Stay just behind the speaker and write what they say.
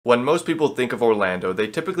When most people think of Orlando, they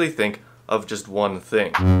typically think of just one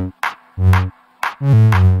thing.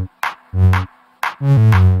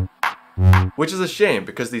 Which is a shame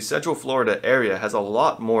because the Central Florida area has a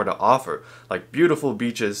lot more to offer, like beautiful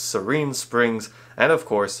beaches, serene springs, and of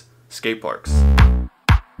course, skate parks.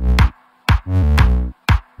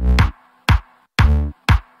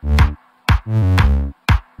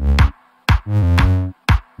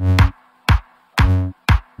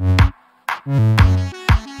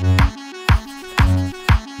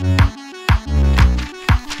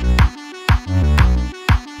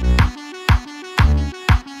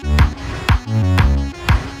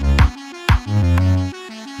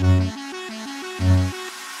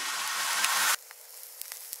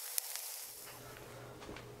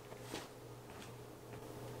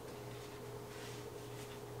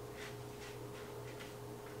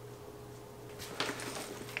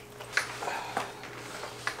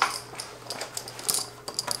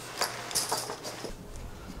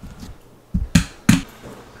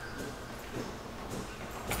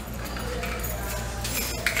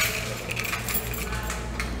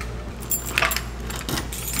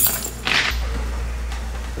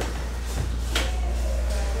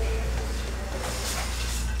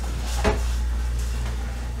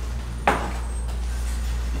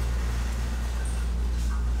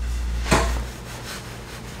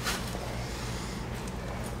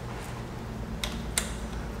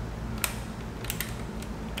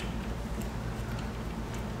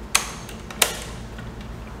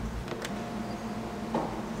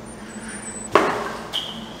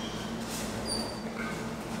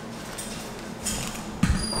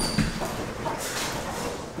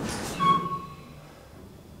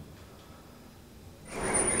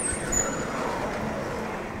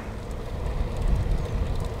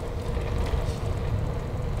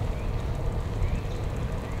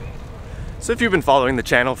 So if you've been following the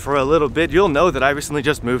channel for a little bit, you'll know that I recently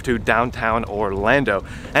just moved to downtown Orlando.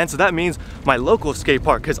 And so that means my local skate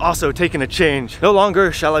park has also taken a change. No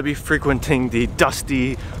longer shall I be frequenting the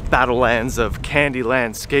dusty battlelands of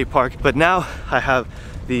Candyland Skate Park, but now I have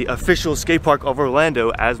the official skate park of Orlando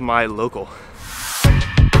as my local.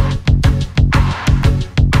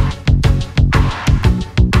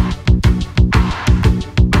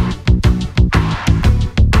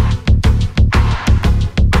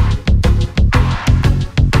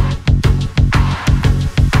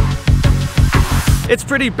 It's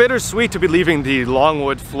pretty bittersweet to be leaving the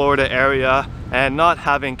Longwood, Florida area and not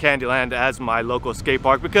having Candyland as my local skate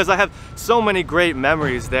park because I have so many great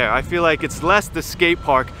memories there. I feel like it's less the skate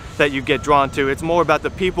park that you get drawn to. It's more about the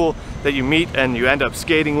people that you meet and you end up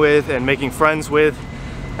skating with and making friends with.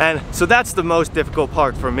 And so that's the most difficult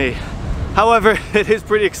part for me. However, it is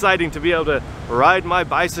pretty exciting to be able to ride my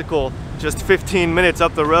bicycle just 15 minutes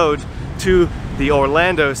up the road to the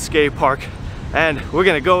Orlando skate park. And we're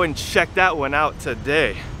gonna go and check that one out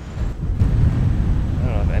today. I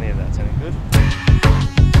don't know if any of that's any good.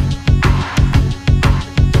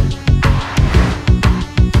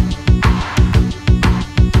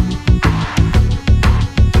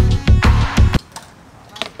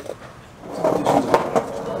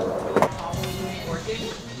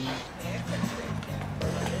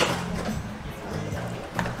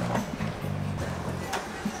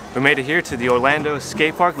 We made it here to the Orlando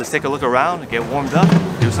skate park. Let's take a look around, get warmed up,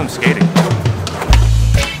 do some skating.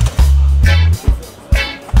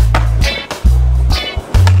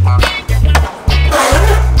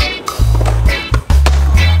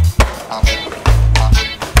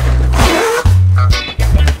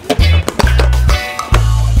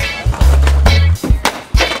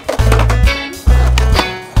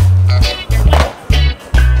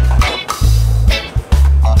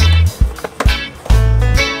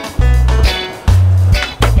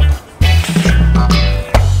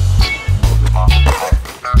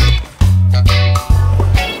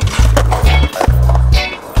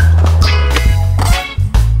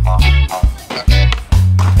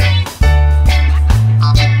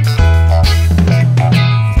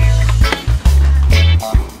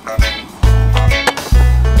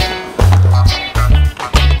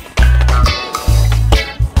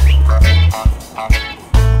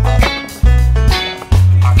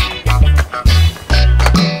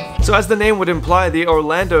 So as the name would imply, the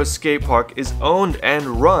Orlando skate park is owned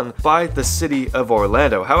and run by the city of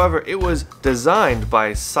Orlando. However, it was designed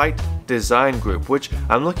by Site Design Group, which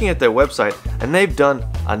I'm looking at their website, and they've done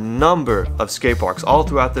a number of skate parks all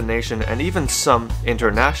throughout the nation and even some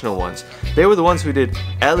international ones. They were the ones who did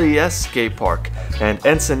LES Skate Park and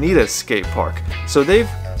Encinitas Skate Park. So they've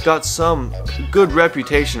got some good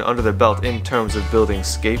reputation under their belt in terms of building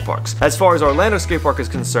skate parks. As far as Orlando Skate Park is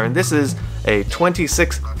concerned, this is a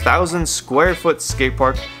 26,000 square foot skate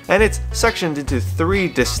park, and it's sectioned into 3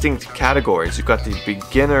 distinct categories. You've got the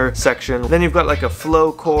beginner section, then you've got like a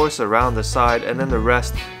flow course around the side, and then the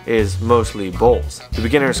rest is mostly bowls. The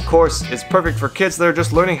beginner's course is perfect for kids that are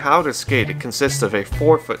just learning how to skate. It consists of a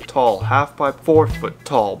 4-foot tall halfpipe, 4-foot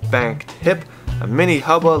tall banked hip, a mini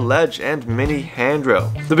hubba, ledge, and mini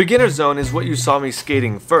handrail. The beginner zone is what you saw me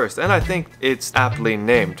skating first, and I think it's aptly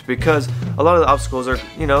named because a lot of the obstacles are,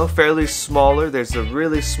 you know, fairly smaller. There's a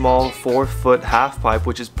really small 4-foot halfpipe,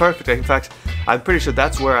 which is perfect. In fact, I'm pretty sure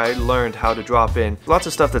that's where I learned how to drop in. Lots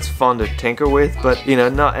of stuff that's fun to tinker with, but, you know,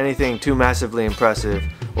 not anything too massively impressive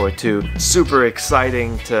or too super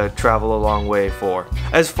exciting to travel a long way for.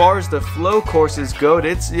 As far as the flow courses go,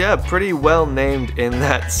 it's, yeah, pretty well named in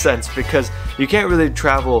that sense because you can't really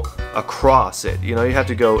travel across it. You know, you have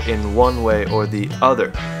to go in one way or the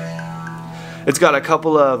other. It's got a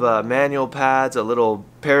couple of manual pads, a little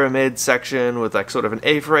pyramid section with like sort of an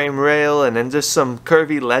A-frame rail, and then just some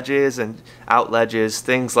curvy ledges and out ledges,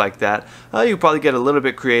 things like that. You probably get a little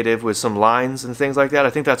bit creative with some lines and things like that.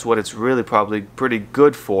 I think that's what it's really probably pretty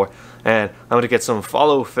good for, and I'm going to get some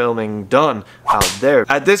follow filming done out there.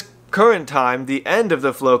 At this current time, the end of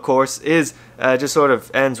the flow course is just sort of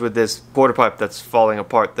ends with this quarter pipe that's falling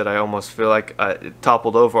apart that I almost feel like it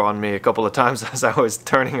toppled over on me a couple of times as I was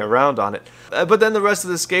turning around on it. But then the rest of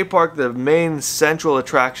the skate park, the main central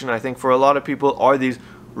attraction I think for a lot of people are these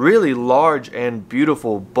really large and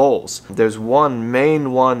beautiful bowls. There's one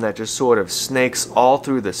main one that just sort of snakes all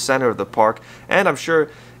through the center of the park, and I'm sure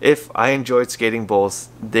if I enjoyed skating bowls,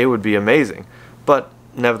 they would be amazing. But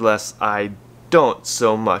nevertheless, I don't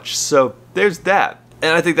so much. So there's that.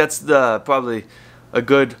 And I think that's probably a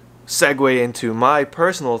good segue into my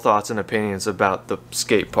personal thoughts and opinions about the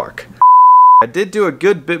skate park. I did do a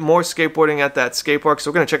good bit more skateboarding at that skate park, so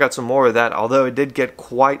we're going to check out some more of that, although it did get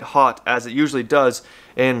quite hot, as it usually does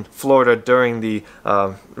in Florida during the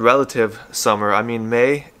relative summer. I mean,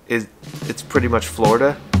 May, it's pretty much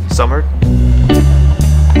Florida summer.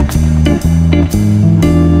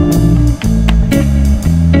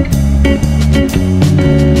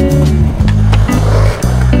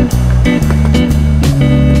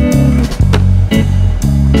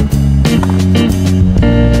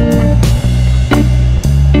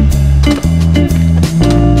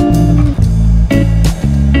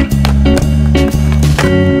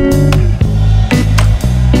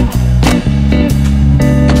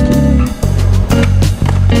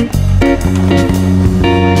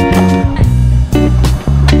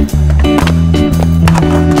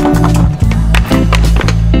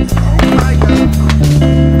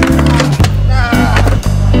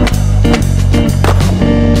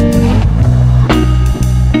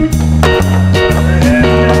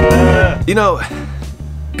 You know,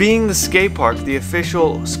 being the skate park, the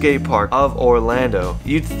official skate park of Orlando,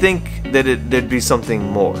 you'd think that there'd be something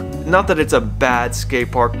more. Not that it's a bad skate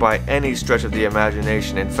park by any stretch of the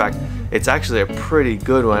imagination. In fact, it's actually a pretty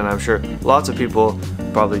good one. I'm sure lots of people,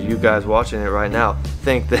 probably you guys watching it right now,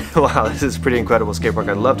 think that, wow, this is a pretty incredible skate park.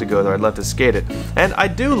 I'd love to go there. I'd love to skate it. And I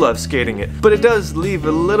do love skating it, but it does leave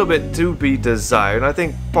a little bit to be desired. And I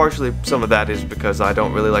think partially some of that is because I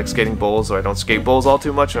don't really like skating bowls, or I don't skate bowls all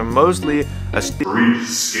too much. I'm mostly a street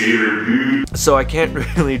skater, dude. So I can't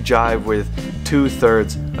really jive with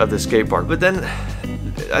 2/3 of the skate park. But then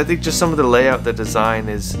I think just some of the layout, the design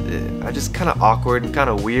is just kind of awkward and kind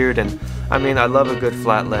of weird. And I mean, I love a good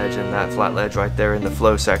flat ledge, and that flat ledge right there in the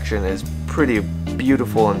flow section is pretty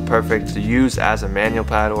beautiful and perfect to use as a manual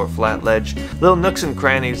pad or a flat ledge. Little nooks and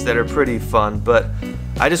crannies that are pretty fun, but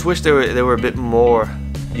I just wish there were a bit more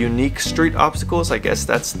unique street obstacles. I guess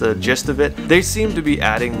that's the gist of it. They seem to be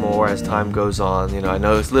adding more as time goes on. You know, I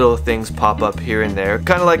notice little things pop up here and there,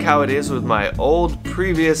 kind of like how it is with my old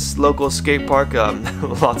previous local skate park.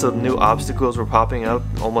 Lots of new obstacles were popping up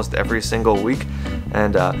almost every single week,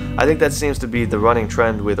 and I think that seems to be the running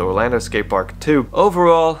trend with Orlando Skate Park too.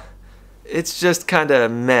 Overall, it's just kind of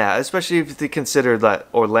meh, especially if you consider that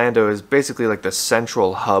Orlando is basically like the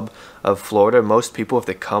central hub of Florida. Most people, if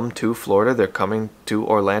they come to Florida, they're coming to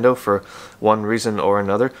Orlando for one reason or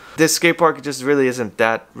another. This skate park just really isn't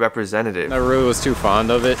that representative. I really was too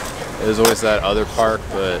fond of it. It was always that other park,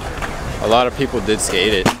 but a lot of people did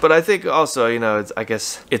skate it. But I think also, you know, I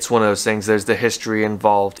guess it's one of those things, there's the history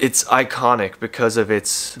involved. It's iconic because of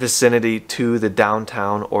its vicinity to the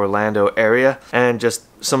downtown Orlando area, and just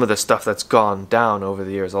some of the stuff that's gone down over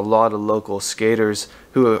the years. A lot of local skaters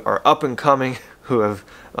who are up and coming, who have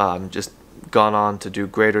just gone on to do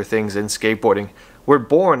greater things in skateboarding, were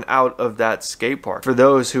born out of that skate park. For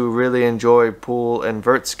those who really enjoy pool and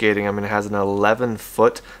vert skating, I mean, it has an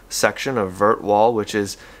 11-foot section of vert wall, which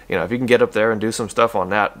is, you know, if you can get up there and do some stuff on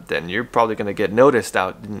that, then you're probably going to get noticed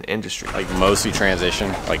out in the industry. Like mostly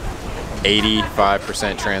transition, like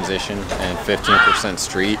 85% transition and 15%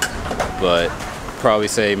 street, but probably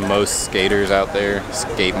say most skaters out there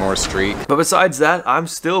skate more street. But besides that, I'm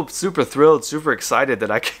still super thrilled, super excited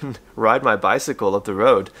that I can ride my bicycle up the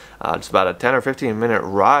road. It's about a 10 or 15 minute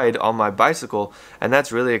ride on my bicycle, and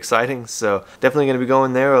that's really exciting. So definitely going to be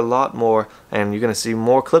going there a lot more, and you're going to see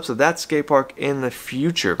more clips of that skate park in the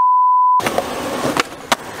future.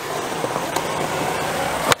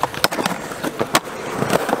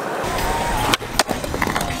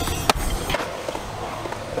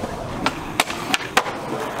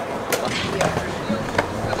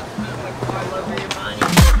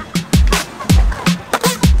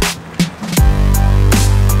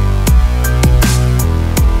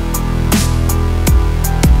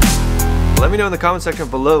 Let me know in the comment section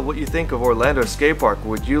below what you think of Orlando Skate Park.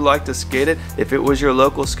 Would you like to skate it? If it was your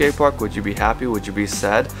local skate park, would you be happy? Would you be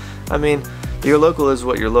sad? I mean, your local is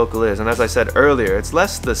what your local is, and as I said earlier, it's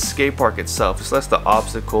less the skate park itself, it's less the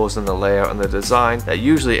obstacles and the layout and the design that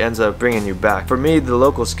usually ends up bringing you back. For me, the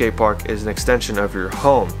local skate park is an extension of your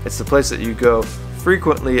home. It's the place that you go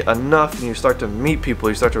frequently enough and you start to meet people,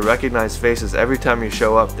 you start to recognize faces every time you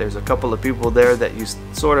show up. There's a couple of people there that you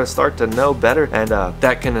sort of start to know better, and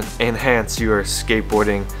that can enhance your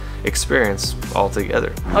skateboarding experience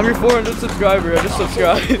altogether. I'm your 400th subscriber, I just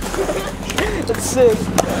subscribed. That's sick.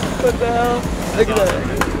 What the hell? Look at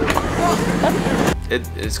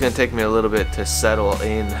that. It's gonna take me a little bit to settle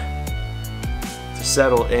into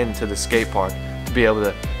the skate park to be able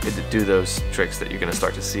to do those tricks that you're gonna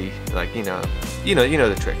start to see, like you know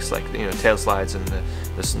the tricks, like tail slides and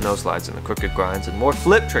the snow slides and the crooked grinds and more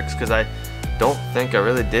flip tricks, because I don't think I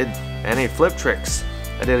really did any flip tricks.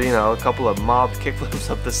 I did a couple of mob kickflips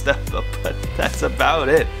up the step up, but that's about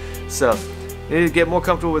it. So you need to get more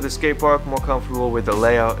comfortable with the skate park, more comfortable with the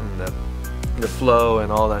layout and the flow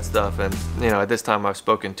and all that stuff. And at this time I've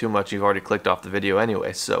spoken too much. You've already clicked off the video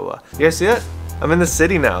anyway. So you guys see it? I'm in the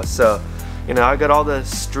city now, so I got all the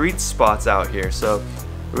street spots out here. So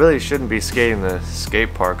I really shouldn't be skating the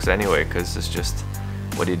skate parks anyway, because it's just,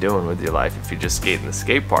 what are you doing with your life if you just skate in the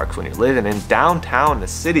skate parks when you're living in downtown the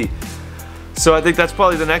city? So I think that's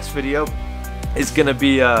probably the next video. Is gonna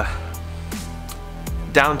be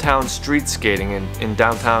downtown street skating in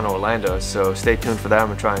downtown Orlando. So stay tuned for that. I'm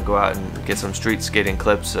gonna try and go out and get some street skating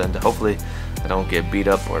clips, and hopefully I don't get beat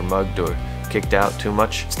up or mugged or kicked out too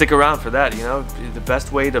much. Stick around for that. The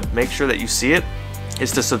best way to make sure that you see it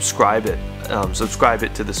is to subscribe it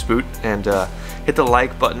to the Spoot, and hit the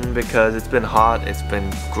like button, because it's been hot, it's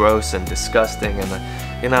been gross and disgusting,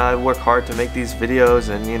 and I work hard to make these videos,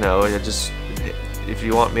 and if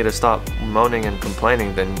you want me to stop moaning and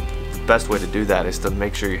complaining, then the best way to do that is to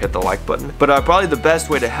make sure you hit the like button. But probably the best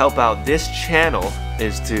way to help out this channel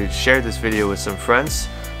is to share this video with some friends.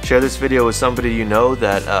 Share this video with somebody you know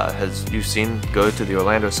that you've seen go to the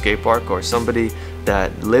Orlando skate park, or somebody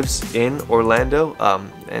that lives in Orlando,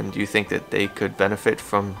 and you think that they could benefit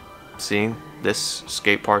from seeing this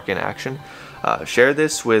skate park in action. Share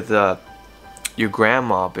this with your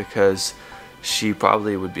grandma, because she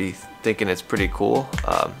probably would be thinking it's pretty cool,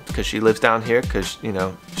 because she lives down here, because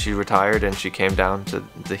she retired and she came down to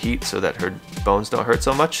the heat so that her bones don't hurt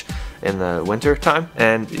so much in the winter time.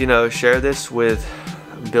 And share this with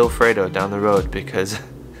Bill Fredo down the road, because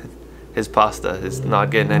his pasta is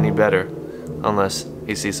not getting any better unless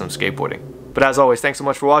he sees some skateboarding. But as always, thanks so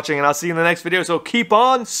much for watching, and I'll see you in the next video, so keep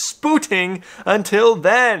on spooting until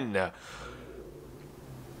then.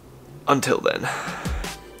 Until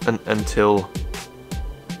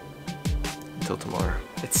tomorrow.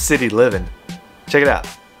 It's city living. Check it out.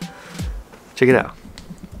 Check it out.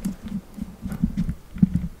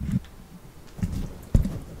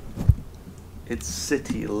 It's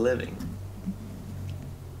city living.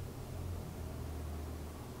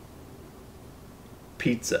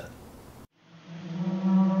 Pizza.